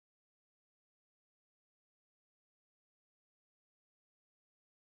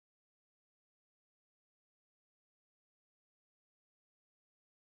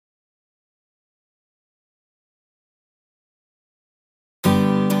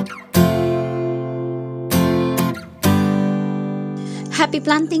Happy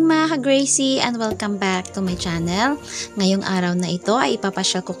planting mga ka-Gracie and welcome back to my channel. Ngayong araw na ito ay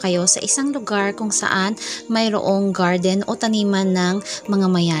ipapasyal ko kayo sa isang lugar kung saan mayroong garden o taniman ng mga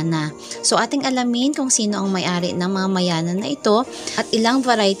mayana. So ating alamin kung sino ang may-ari ng mga mayana na ito at ilang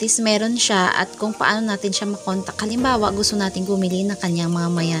varieties meron siya at kung paano natin siya makontak. Halimbawa gusto natin bumili ng kanyang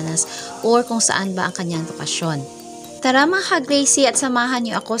mga mayanas or kung saan ba ang kanyang lokasyon. Tara mga ka-Gracie at samahan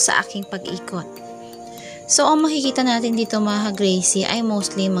niyo ako sa aking pag-ikot. So, ang makikita natin dito mga ka-Gracie ay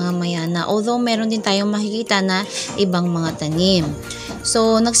mostly mga mayana. Although, meron din tayong makikita na ibang mga tanim.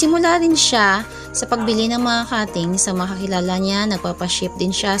 So, nagsimula din siya sa pagbili ng mga cutting sa mga kakilala niya. Nagpapaship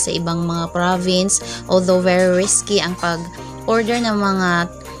din siya sa ibang mga province. Although, very risky ang pag-order ng mga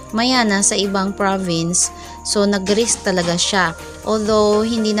mayana sa ibang province. So, nag-risk talaga siya. Although,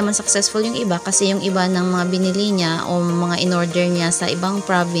 hindi naman successful yung iba kasi yung iba ng mga binili niya o mga in-order niya sa ibang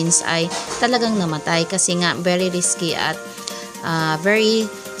province ay talagang namatay kasi nga very risky at very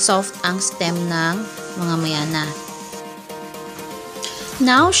soft ang stem ng mga mayana.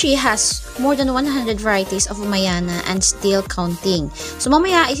 Now, she has more than 100 varieties of mayana and still counting. So,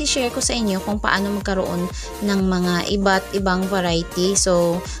 mamaya isi-share ko sa inyo kung paano magkaroon ng mga iba't ibang variety.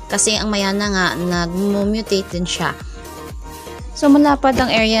 So, kasi ang mayana nga, nag-mutate din siya. So, malapad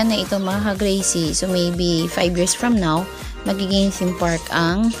ang area na ito mga ka-Gracie. So, maybe 5 years from now, magiging theme park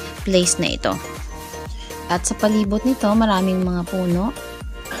ang place na ito. At sa palibot nito, maraming mga puno.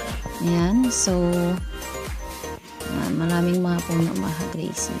 Ayan. So, maraming mga puno mga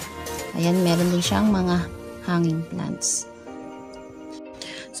ka-Gracie. Ayan, meron din siyang mga hanging plants.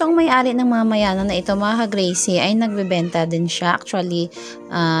 So, ang may-ari ng mga mayana na ito, mga ka-Gracie, ay nagbebenta din siya. Actually,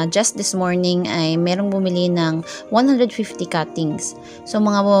 just this morning ay merong bumili ng 150 cuttings. So,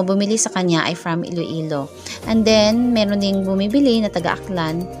 mga bumili sa kanya ay from Iloilo. And then, meron ding bumibili na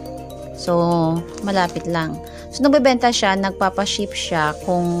taga-Aklan. So, malapit lang. So, nagbebenta siya, nagpapaship siya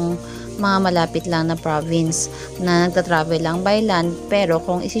kung mga malapit lang na province na nagtatravel lang by land. Pero,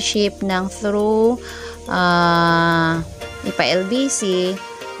 kung isi-ship ng through ipa-LBC,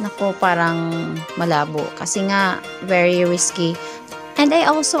 nako, parang malabo kasi nga very risky. And I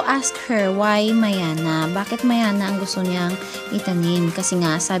also asked her why mayana, bakit mayana ang gusto niyang itanim, kasi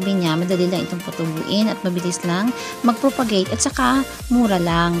nga sabi niya madali lang itong patubuin at mabilis lang mag-propagate at saka mura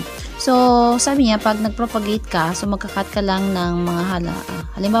lang. So sabi niya pag nag-propagate ka, so magkakat ka lang ng mga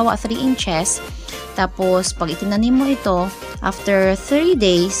halimbawa 3 inches, tapos pag itinanim mo ito after 3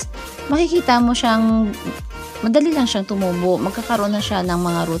 days, makikita mo siyang madali lang siyang tumubo. Magkakaroon na siya ng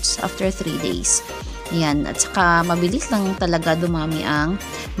mga roots after 3 days. Ayan. At saka mabilis lang talaga dumami ang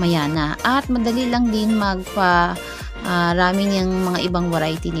mayana. At madali lang din magpa-rami niyang mga ibang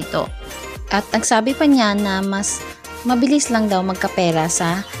variety nito. At nagsabi pa niya na mas mabilis lang daw magkapera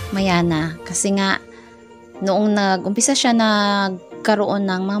sa mayana. Kasi nga, noong nag-umpisa siya nagkaroon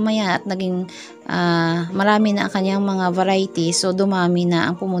ng mga mayana at naging marami na ang kanyang mga variety, so dumami na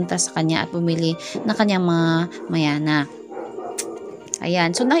ang pumunta sa kanya at bumili ng kanyang mga mayana.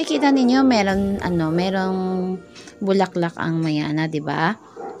 Ayan, so nakikita ninyo merong bulaklak ang mayana, 'di ba?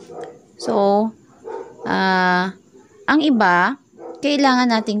 So ang iba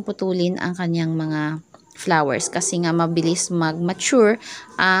kailangan nating putulin ang kanyang mga flowers kasi nga mabilis mag-mature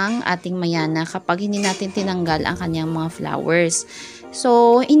ang ating mayana kapag hindi natin tinanggal ang kanyang mga flowers.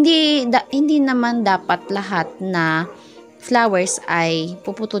 So, hindi naman dapat lahat na flowers ay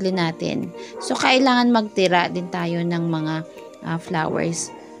puputulin natin. So, kailangan magtira din tayo ng mga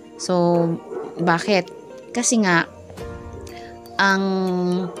flowers. So, bakit? Kasi nga, ang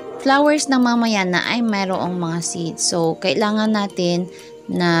flowers ng mga mayana ay mayroong mga seeds. So, kailangan natin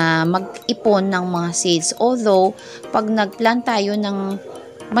na mag-ipon ng mga seeds. Although, pag nag-plant tayo ng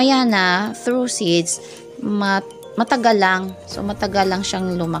mayana through seeds, matagal lang. So, matagal lang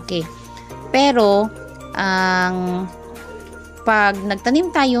siyang lumaki. Pero, pag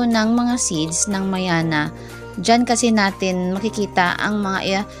nagtanim tayo ng mga seeds ng mayana, dyan kasi natin makikita ang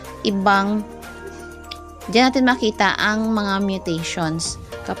mga dyan natin makita ang mga mutations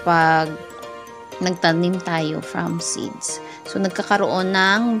kapag nagtanim tayo from seeds. So, nagkakaroon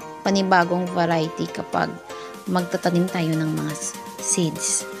ng panibagong variety kapag magtatanim tayo ng mga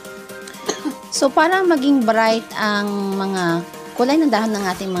seeds. So, para maging bright ang mga kulay ng dahon ng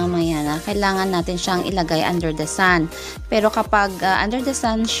ating mga mayana, kailangan natin siyang ilagay under the sun. Pero kapag under the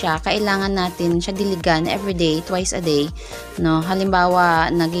sun siya, kailangan natin siya diligan everyday, twice a day. No?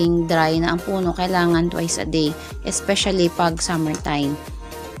 Halimbawa, naging dry na ang puno, kailangan twice a day, especially pag summertime.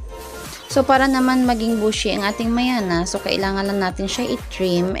 So, para naman maging bushy ang ating mayana, so kailangan lang natin siya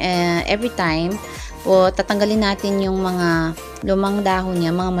i-trim every time O tatanggalin natin yung mga lumang dahon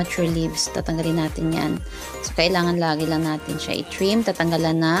niya, mga mature leaves. Tatanggalin natin yan. So, kailangan lagi lang natin siya i-trim.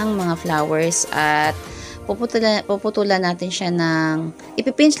 Tatanggalan ng mga flowers at puputulan natin siya ng,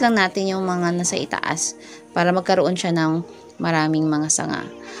 ipipinch lang natin yung mga nasa itaas para magkaroon siya ng maraming mga sanga.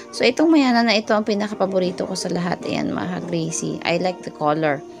 So, itong Mayana na ito ang pinaka-paborito ko sa lahat. Ayan, mga Gracie. I like the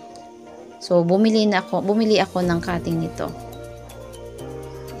color. So, bumili ako ng cutting nito.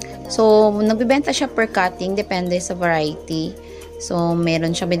 So, nagbibenta siya per cutting, depende sa variety. So,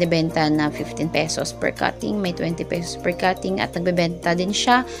 meron siya binibenta na 15 pesos per cutting, may 20 pesos per cutting, at nagbibenta din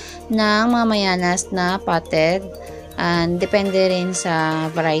siya ng mga Mayanas na potted. And depende rin sa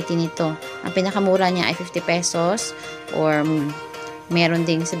variety nito. Ang pinakamura niya ay 50 pesos or meron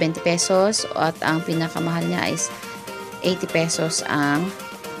ding 70 pesos at ang pinakamahal niya is 80 pesos ang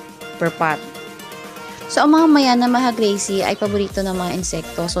per pot. So, ang mga Mayana, mga Gracie, ay paborito ng mga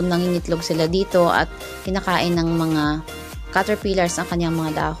insekto. So, nangingitlog sila dito at kinakain ng mga caterpillars ang kanyang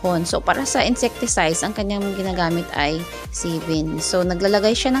mga dahon. So, para sa insecticides, ang kanyang ginagamit ay sivin. So,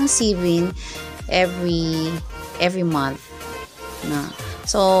 naglalagay siya ng sivin every month.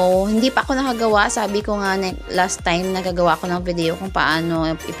 So, hindi pa ako nakagawa. Sabi ko nga last time nagagawa ko ng video kung paano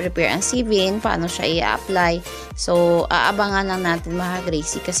i-prepare ang sivin, paano siya i-apply. So, aabangan lang natin, mga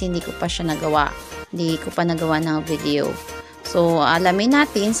Gracie, kasi hindi ko pa siya nagawa. Hindi ko pa nagawa ng video. So, alamin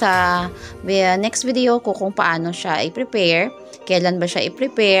natin sa next video ko kung paano siya i-prepare, kailan ba siya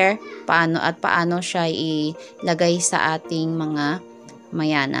i-prepare, paano siya ilagay sa ating mga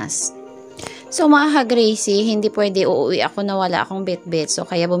Mayanas. So, mga Gracie, hindi pwede uuwi ako na wala akong bit-bit. So,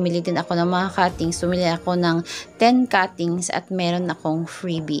 kaya bumili din ako ng mga cuttings. Bumili ako ng 10 cuttings at meron akong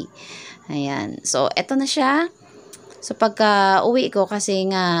freebie. Ayan. So, eto na siya. So, pagka uwi ko, kasi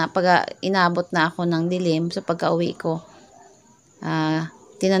nga, pag inabot na ako ng dilim, so pagka uwi ko,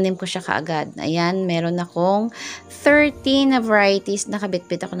 tinanim ko siya kaagad. Ayan, meron akong 13 na varieties.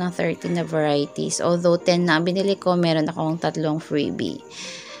 Nakabitbit ako ng 13 na varieties. Although 10 na binili ko, meron akong 3 freebie.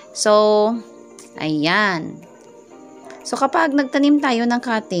 So, ayan. So, kapag nagtanim tayo ng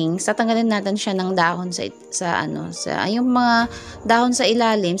cuttings, tatanggalin natin siya ng dahon yung mga dahon sa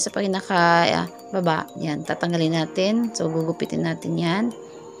ilalim, sa pinaka-baba. Yan, tatanggalin natin. So, gugupitin natin yan.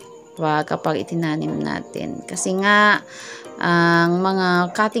 Kapag itinanim natin. Kasi nga, ang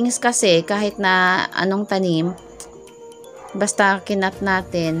mga cuttings kasi, kahit na anong tanim, basta kinat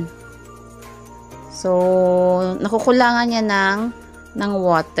natin, so, nakukulangan niya ng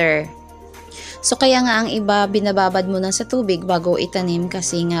water. So, kaya nga ang iba, binababad muna sa tubig bago itanim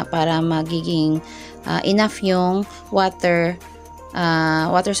kasi nga para magiging enough yung water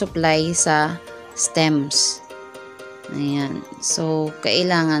supply sa stems. Ayan. So,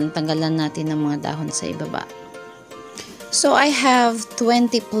 kailangan tanggalan natin ng mga dahon sa ibaba. So, I have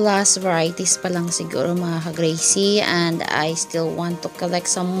 20 plus varieties pa lang siguro, mga Gracie, and I still want to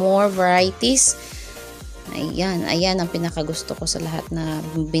collect some more varieties. Ayan ang pinakagusto ko sa lahat na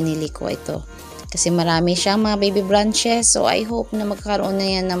binili ko ito. Kasi marami siyang mga baby branches. So, I hope na magkaroon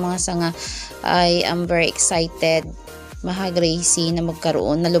na yan ng mga sanga. I am very excited, mga Gracie, na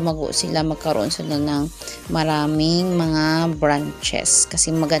lumago sila, magkaroon sila ng maraming mga branches.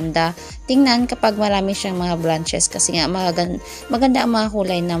 Kasi maganda tingnan kapag marami siyang mga branches. Kasi nga maganda ang mga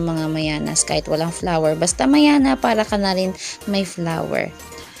kulay ng mga Mayanas kahit walang flower. Basta Mayana, para ka na rin may flower.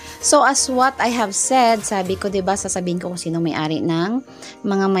 So, as what I have said, sabi ko, diba, sasabihin ko kung sino may-ari ng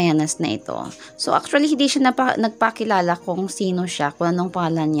mga Mayanas na ito. So, actually, hindi siya nagpakilala kung sino siya, kung anong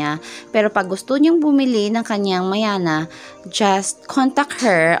pangalan niya. Pero pag gusto niyong bumili ng kanyang Mayana, just contact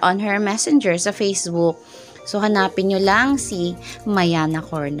her on her messenger sa Facebook. So, hanapin nyo lang si Mayana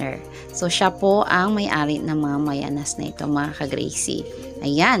Corner. So, siya po ang may-ari ng mga Mayanas na ito, mga Gracie.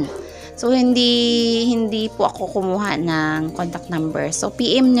 Ayan. So, hindi po ako kumuha ng contact number. So,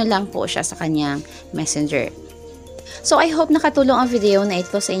 PM nyo lang po siya sa kanyang messenger. So, I hope nakatulong ang video na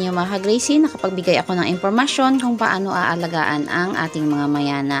ito sa inyo, mga Gracie. Nakapagbigay ako ng impormasyon kung paano aalagaan ang ating mga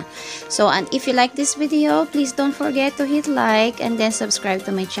Mayana. So, and if you like this video, please don't forget to hit like and then subscribe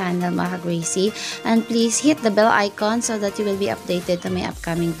to my channel, mga Gracie. And please hit the bell icon so that you will be updated to my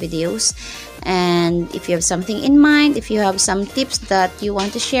upcoming videos. And if you have something in mind, if you have some tips that you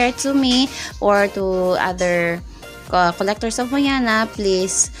want to share to me or to other collectors of Mayana,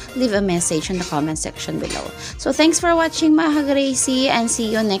 please leave a message in the comment section below. So, thanks for watching, mga Gracie, and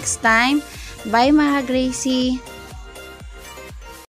see you next time. Bye, mga Gracie.